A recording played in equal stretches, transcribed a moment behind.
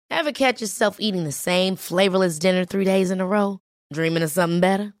Ever catch yourself eating the same flavorless dinner 3 days in a row? Dreaming of something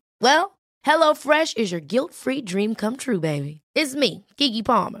better? Well, HelloFresh is your guilt-free dream come true, baby. It's me, Keke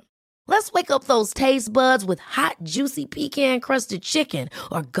Palmer. Let's wake up those taste buds with hot, juicy pecan-crusted chicken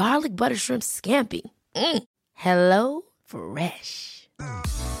or garlic butter shrimp scampi. Hello Fresh.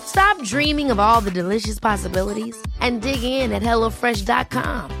 Stop dreaming of all the delicious possibilities and dig in at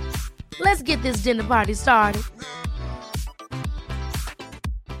HelloFresh.com. Let's get this dinner party started.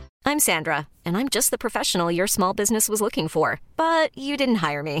 I'm Sandra, and I'm just the professional your small business was looking for. But you didn't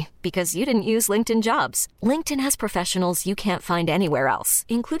hire me because you didn't use LinkedIn Jobs. LinkedIn has professionals you can't find anywhere else,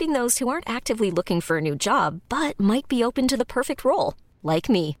 including those who aren't actively looking for a new job, but might be open to the perfect role, like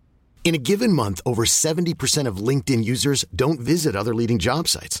me. In a given month, over 70% of LinkedIn users don't visit other leading job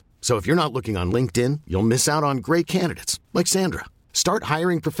sites. So if you're not looking on LinkedIn, you'll miss out on great candidates like Sandra. Start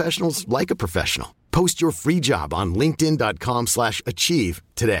hiring professionals like a professional. Post your free job on linkedin.com/achieve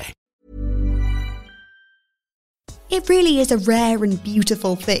today. It really is a rare and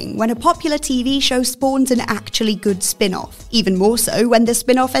beautiful thing when a popular TV show spawns an actually good spin-off. Even more so when the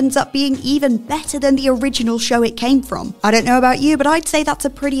spin-off ends up being even better than the original show it came from. I don't know about you, but I'd say that's a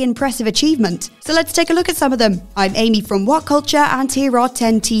pretty impressive achievement. So let's take a look at some of them. I'm Amy from What Culture, and here are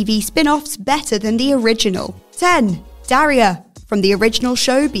 10 TV spin-offs better than the original. 10. Daria, from the original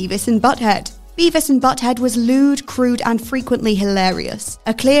show Beavis and Butthead. Beavis and Butthead was lewd, crude, and frequently hilarious.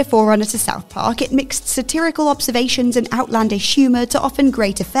 A clear forerunner to South Park, it mixed satirical observations and outlandish humour to often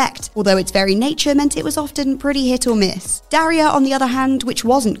great effect, although its very nature meant it was often pretty hit or miss. Daria, on the other hand, which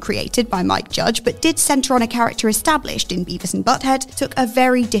wasn't created by Mike Judge but did centre on a character established in Beavis and Butthead, took a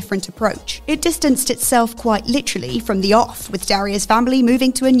very different approach. It distanced itself quite literally from the off, with Daria's family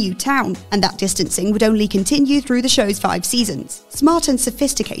moving to a new town, and that distancing would only continue through the show's 5 seasons. Smart and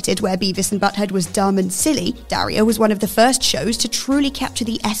sophisticated where Beavis and Butthead was dumb and silly, Daria was one of the first shows to truly capture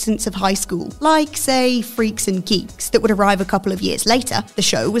the essence of high school. Like, say, Freaks and Geeks, that would arrive a couple of years later, the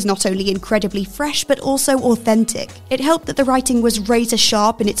show was not only incredibly fresh but also authentic. It helped that the writing was razor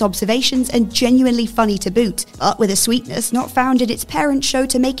sharp in its observations and genuinely funny to boot, but with a sweetness not found in its parent show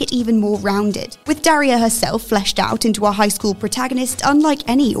to make it even more rounded. With Daria herself fleshed out into a high school protagonist unlike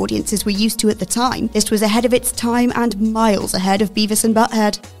any audiences were used to at the time, this was ahead of its time and miles ahead of Beavis and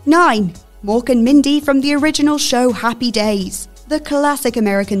Butthead. 9. Mork and Mindy from the original show Happy Days. The classic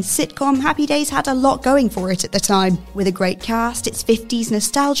American sitcom Happy Days had a lot going for it at the time, with a great cast, its 50s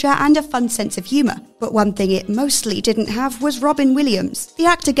nostalgia, and a fun sense of humour. But one thing it mostly didn't have was Robin Williams. The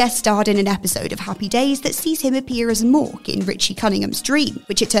actor guest starred in an episode of Happy Days that sees him appear as Mork in Richie Cunningham's dream,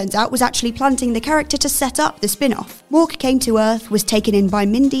 which it turns out was actually planting the character to set up the spin-off. Mork came to Earth, was taken in by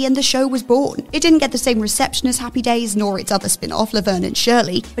Mindy, and the show was born. It didn't get the same reception as Happy Days, nor its other spin-off, Laverne and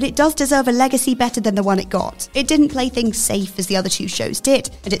Shirley, but it does deserve a legacy better than the one it got. It didn't play things safe as the other 2 shows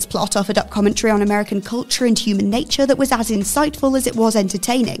did, and its plot offered up commentary on American culture and human nature that was as insightful as it was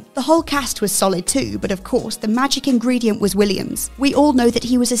entertaining. The whole cast was solid too, but of course the magic ingredient was Williams. We all know that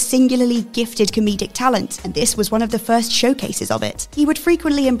he was a singularly gifted comedic talent, and this was one of the first showcases of it. He would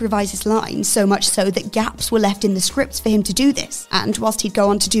frequently improvise his lines, so much so that gaps were left in the scripts for him to do this, and whilst he'd go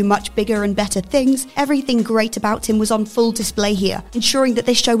on to do much bigger and better things, everything great about him was on full display here, ensuring that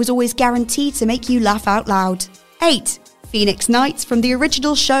this show was always guaranteed to make you laugh out loud. 8. Phoenix Nights from the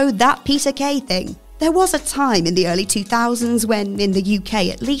original show That Peter Kay Thing. There was a time in the early 2000s when, in the UK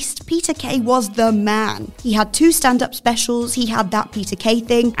at least, Peter Kay was the man. He had 2 stand-up specials, he had That Peter Kay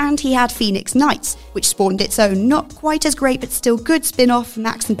Thing, and he had Phoenix Nights, which spawned its own not quite as great but still good spin-off,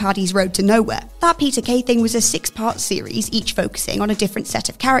 Max and Paddy's Road to Nowhere. That Peter Kay Thing was a 6-part series, each focusing on a different set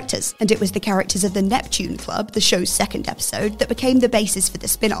of characters, and it was the characters of the Neptune Club, the show's 2nd episode, that became the basis for the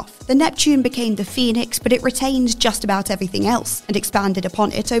spin-off. The Neptune became the Phoenix, but it retained just about everything else, and expanded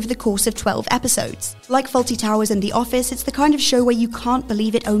upon it over the course of 12 episodes. Like Fawlty Towers and The Office, it's the kind of show where you can't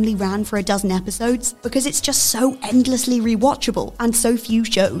believe it only ran for a dozen episodes, because it's just so endlessly rewatchable, and so few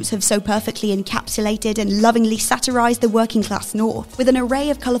shows have so perfectly encapsulated and lovingly satirised the working class North. With an array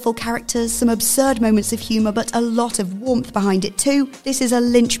of colourful characters, some absurd moments of humour, but a lot of warmth behind it too, this is a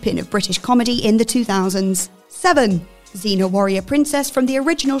linchpin of British comedy in the 2000s. 7. Xena Warrior Princess from the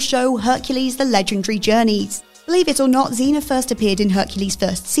original show Hercules: The Legendary Journeys. Believe it or not, Xena first appeared in Hercules'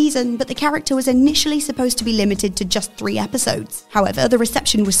 first season, but the character was initially supposed to be limited to just 3 episodes. However, the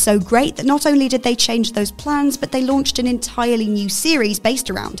reception was so great that not only did they change those plans, but they launched an entirely new series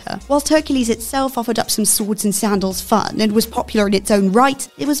based around her. Whilst Hercules itself offered up some swords and sandals fun and was popular in its own right,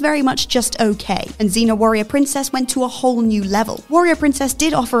 it was very much just okay, and Xena Warrior Princess went to a whole new level. Warrior Princess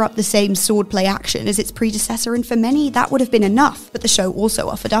did offer up the same swordplay action as its predecessor, and for many that would have been enough, but the show also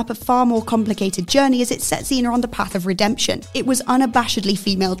offered up a far more complicated journey as it set Xena on the path of redemption. It was unabashedly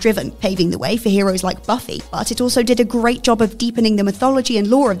female-driven, paving the way for heroes like Buffy, but it also did a great job of deepening the mythology and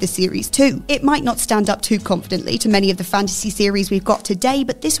lore of the series too. It might not stand up too confidently to many of the fantasy series we've got today,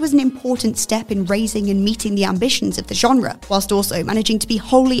 but this was an important step in raising and meeting the ambitions of the genre, whilst also managing to be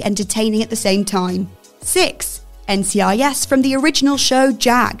wholly entertaining at the same time. 6. NCIS from the original show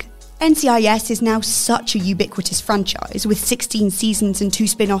JAG. NCIS is now such a ubiquitous franchise, with 16 seasons and 2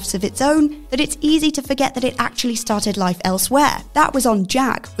 spin-offs of its own, that it's easy to forget that it actually started life elsewhere. That was on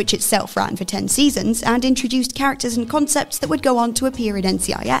JAG, which itself ran for 10 seasons, and introduced characters and concepts that would go on to appear in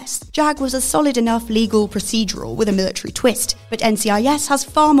NCIS. JAG was a solid enough legal procedural with a military twist, but NCIS has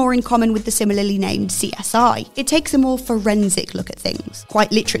far more in common with the similarly named CSI. It takes a more forensic look at things,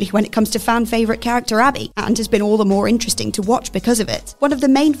 quite literally when it comes to fan favourite character Abby, and has been all the more interesting to watch because of it. One of the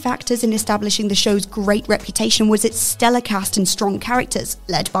main factors in establishing the show's great reputation was its stellar cast and strong characters,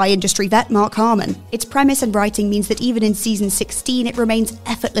 led by industry vet Mark Harmon. Its premise and writing means that even in season 16 it remains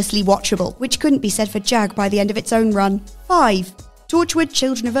effortlessly watchable, which couldn't be said for JAG by the end of its own run. 5. Torchwood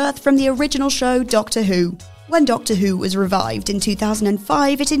Children of Earth from the original show Doctor Who. When Doctor Who was revived in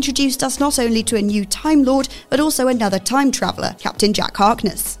 2005, it introduced us not only to a new Time Lord, but also another time traveller, Captain Jack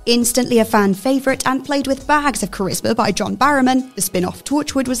Harkness. Instantly a fan favourite and played with bags of charisma by John Barrowman, the spin-off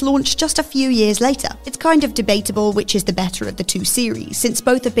Torchwood was launched just a few years later. It's kind of debatable which is the better of the two series, since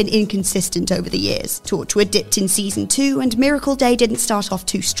both have been inconsistent over the years. Torchwood dipped in season 2, and Miracle Day didn't start off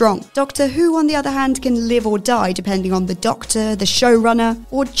too strong. Doctor Who, on the other hand, can live or die depending on the Doctor, the showrunner,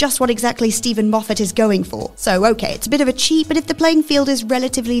 or just what exactly Stephen Moffat is going for. So okay, it's a bit of a cheat, but if the playing field is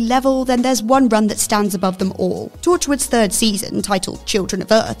relatively level, then there's one run that stands above them all. Torchwood's 3rd season, titled Children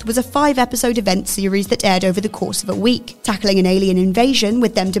of Earth, was a 5-episode event series that aired over the course of a week. Tackling an alien invasion,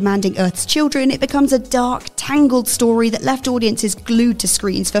 with them demanding Earth's children, it becomes a dark, tangled story that left audiences glued to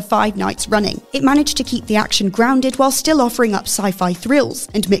screens for 5 nights running. It managed to keep the action grounded while still offering up sci-fi thrills,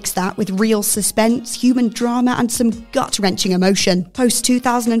 and mix that with real suspense, human drama, and some gut-wrenching emotion.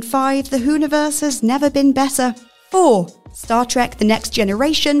 Post-2005, the Whoniverse has never been better. 4. Star Trek The Next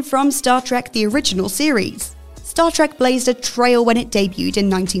Generation from Star Trek The Original Series. Star Trek blazed a trail when it debuted in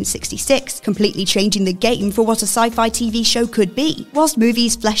 1966, completely changing the game for what a sci-fi TV show could be. Whilst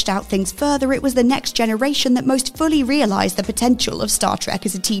movies fleshed out things further, it was The Next Generation that most fully realised the potential of Star Trek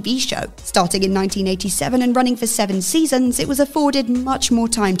as a TV show. Starting in 1987 and running for 7 seasons, it was afforded much more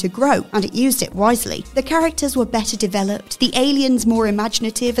time to grow, and it used it wisely. The characters were better developed, the aliens more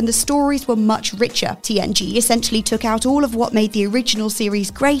imaginative, and the stories were much richer. TNG essentially took out all of what made the original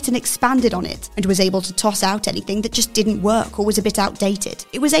series great and expanded on it, and was able to toss out anything that just didn't work or was a bit outdated.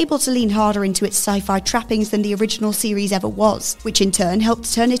 It was able to lean harder into its sci-fi trappings than the original series ever was, which in turn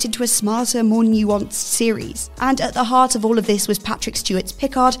helped turn it into a smarter, more nuanced series. And at the heart of all of this was Patrick Stewart's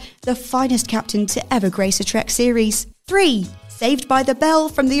Picard, the finest captain to ever grace a Trek series. 3. Saved by the Bell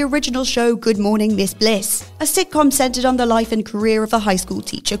from the original show Good Morning Miss Bliss. A sitcom centred on the life and career of a high school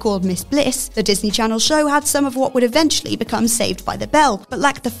teacher called Miss Bliss, the Disney Channel show had some of what would eventually become Saved by the Bell, but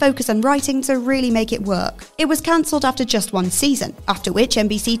lacked the focus and writing to really make it work. It was cancelled after just 1 season, after which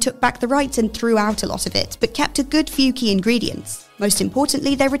NBC took back the rights and threw out a lot of it, but kept a good few key ingredients. Most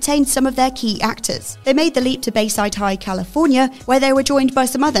importantly, they retained some of their key actors. They made the leap to Bayside High, California, where they were joined by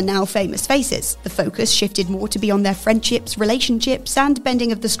some other now famous faces. The focus shifted more to be on their friendships, relationships, and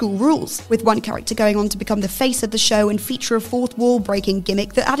bending of the school rules, with one character going on to become the face of the show and feature a fourth wall-breaking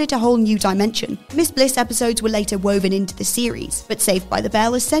gimmick that added a whole new dimension. Miss Bliss episodes were later woven into the series, but Saved by the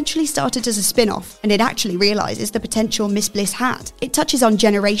Bell essentially started as a spin-off, and it actually realises the potential Miss Bliss had. It touches on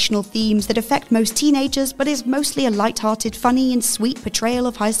generational themes that affect most teenagers, but is mostly a light-hearted, funny, and sweet portrayal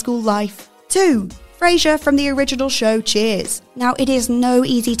of high school life. 2. Frasier from the original show Cheers. Now, it is no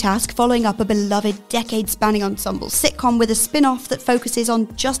easy task following up a beloved decade-spanning ensemble sitcom with a spin-off that focuses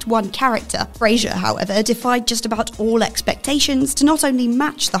on just one character. Frasier, however, defied just about all expectations to not only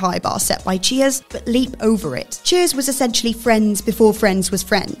match the high bar set by Cheers, but leap over it. Cheers was essentially Friends before Friends was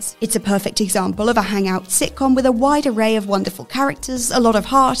Friends. It's a perfect example of a hangout sitcom with a wide array of wonderful characters, a lot of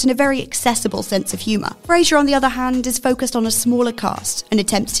heart, and a very accessible sense of humour. Frasier, on the other hand, is focused on a smaller cast and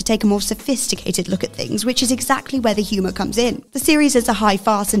attempts to take a more sophisticated look at things, which is exactly where the humour comes in. The series is a high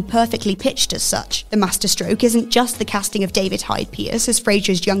farce and perfectly pitched as such. The masterstroke isn't just the casting of David Hyde Pierce as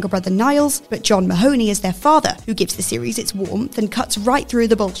Frasier's younger brother Niles, but John Mahoney as their father, who gives the series its warmth and cuts right through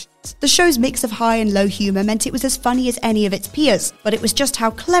the bullshit. The show's mix of high and low humour meant it was as funny as any of its peers, but it was just how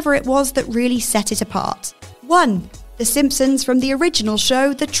clever it was that really set it apart. 1. The Simpsons from the original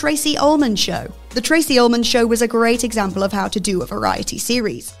show, The Tracey Ullman Show. The Tracey Ullman Show was a great example of how to do a variety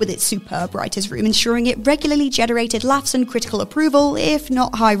series, with its superb writer's room ensuring it regularly generated laughs and critical approval, if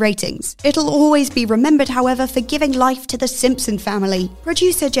not high ratings. It'll always be remembered, however, for giving life to the Simpson family.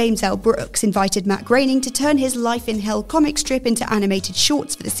 Producer James L. Brooks invited Matt Groening to turn his Life in Hell comic strip into animated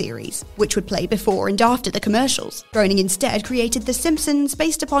shorts for the series, which would play before and after the commercials. Groening instead created The Simpsons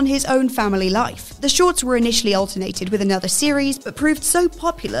based upon his own family life. The shorts were initially alternated with another series, but proved so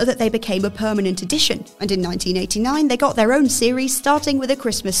popular that they became a permanent edition, and in 1989 they got their own series starting with a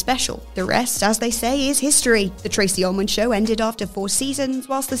Christmas special. The rest, as they say, is history. The Tracey Ullman Show ended after 4 seasons,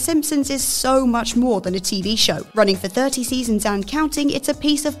 whilst The Simpsons is so much more than a TV show. Running for 30 seasons and counting, it's a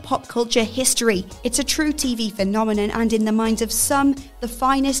piece of pop culture history. It's a true TV phenomenon and, in the minds of some, the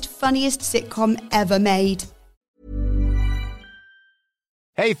finest, funniest sitcom ever made.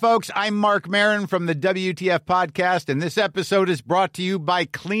 Hey folks, I'm Mark Maron from the WTF Podcast, and this episode is brought to you by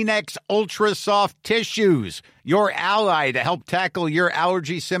Kleenex Ultra Soft Tissues, your ally to help tackle your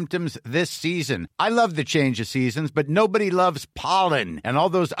allergy symptoms this season. I love the change of seasons, but nobody loves pollen and all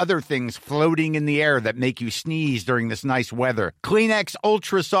those other things floating in the air that make you sneeze during this nice weather. Kleenex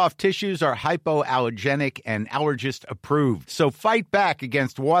Ultra Soft Tissues are hypoallergenic and allergist approved, so fight back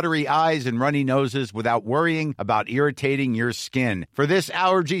against watery eyes and runny noses without worrying about irritating your skin. For this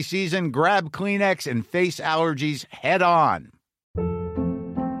allergy season, grab Kleenex and face allergies head on.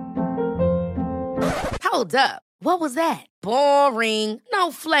 Hold up. What was that? Boring.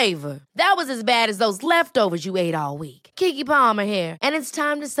 No flavor. That was as bad as those leftovers you ate all week. Keke Palmer here, and it's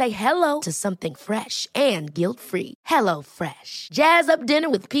time to say hello to something fresh and guilt-free. Hello Fresh. Jazz up dinner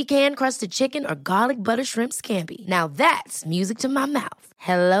with pecan-crusted chicken or garlic butter shrimp scampi. Now that's music to my mouth.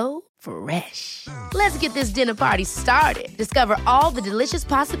 Hello Fresh. Let's get this dinner party started. Discover all the delicious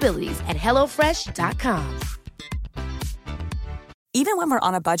possibilities at HelloFresh.com. Even when we're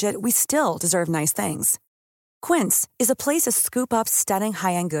on a budget, we still deserve nice things. Quince is a place to scoop up stunning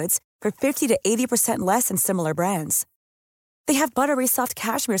high-end goods for 50 to 80% less than similar brands. They have buttery soft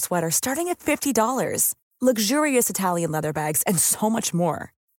cashmere sweaters starting at $50, luxurious Italian leather bags, and so much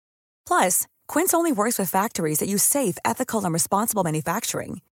more. Plus, Quince only works with factories that use safe, ethical, and responsible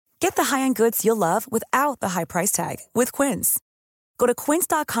manufacturing. Get the high-end goods you'll love without the high price tag with Quince. Go to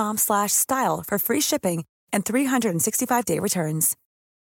quince.com/style for free shipping and 365-day returns.